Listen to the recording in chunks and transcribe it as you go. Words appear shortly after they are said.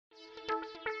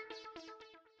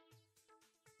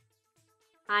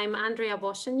I'm Andrea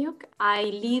Bochoniuk. I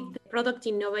lead the product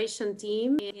innovation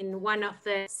team in one of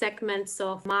the segments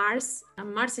of Mars.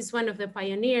 And Mars is one of the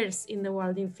pioneers in the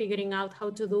world in figuring out how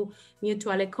to do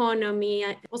mutual economy,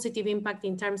 positive impact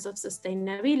in terms of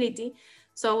sustainability.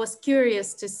 So I was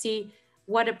curious to see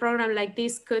what a program like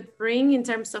this could bring in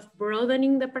terms of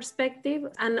broadening the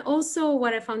perspective. And also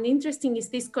what I found interesting is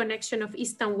this connection of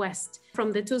East and West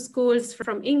from the two schools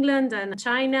from England and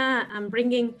China, and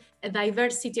bringing a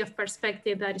diversity of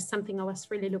perspective. That is something I was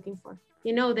really looking for.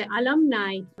 You know, the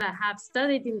alumni that have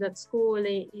studied in that school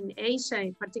in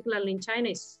Asia, particularly in China,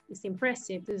 is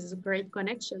impressive. This is a great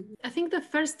connection. I think the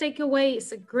first takeaway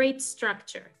is a great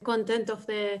structure. Content of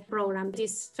the program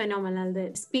is phenomenal.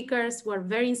 The speakers were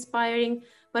very inspiring,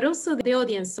 but also the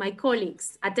audience, my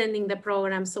colleagues attending the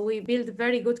program. So we built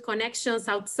very good connections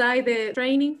outside the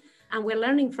training, and we're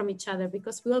learning from each other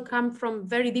because we all come from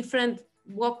very different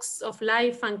walks of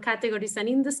life and categories and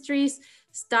industries,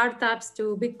 startups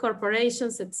to big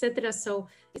corporations, etc. So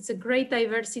it's a great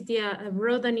diversity, a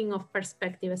broadening of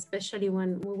perspective, especially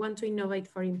when we want to innovate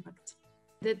for impact.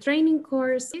 The training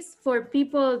course is for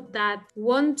people that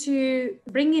want to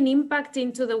bring an impact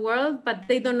into the world, but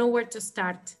they don't know where to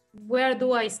start. Where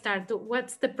do I start?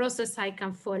 What's the process I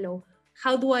can follow?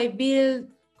 How do I build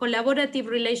collaborative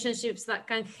relationships that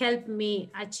can help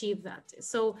me achieve that?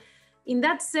 So in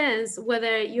that sense,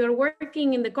 whether you're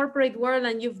working in the corporate world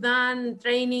and you've done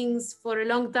trainings for a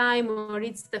long time, or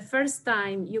it's the first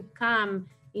time you come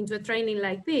into a training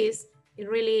like this, it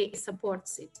really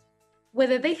supports it.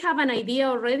 Whether they have an idea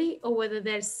already or whether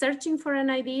they're searching for an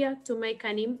idea to make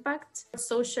an impact,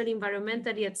 socially,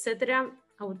 environmentally, etc.,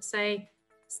 I would say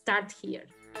start here.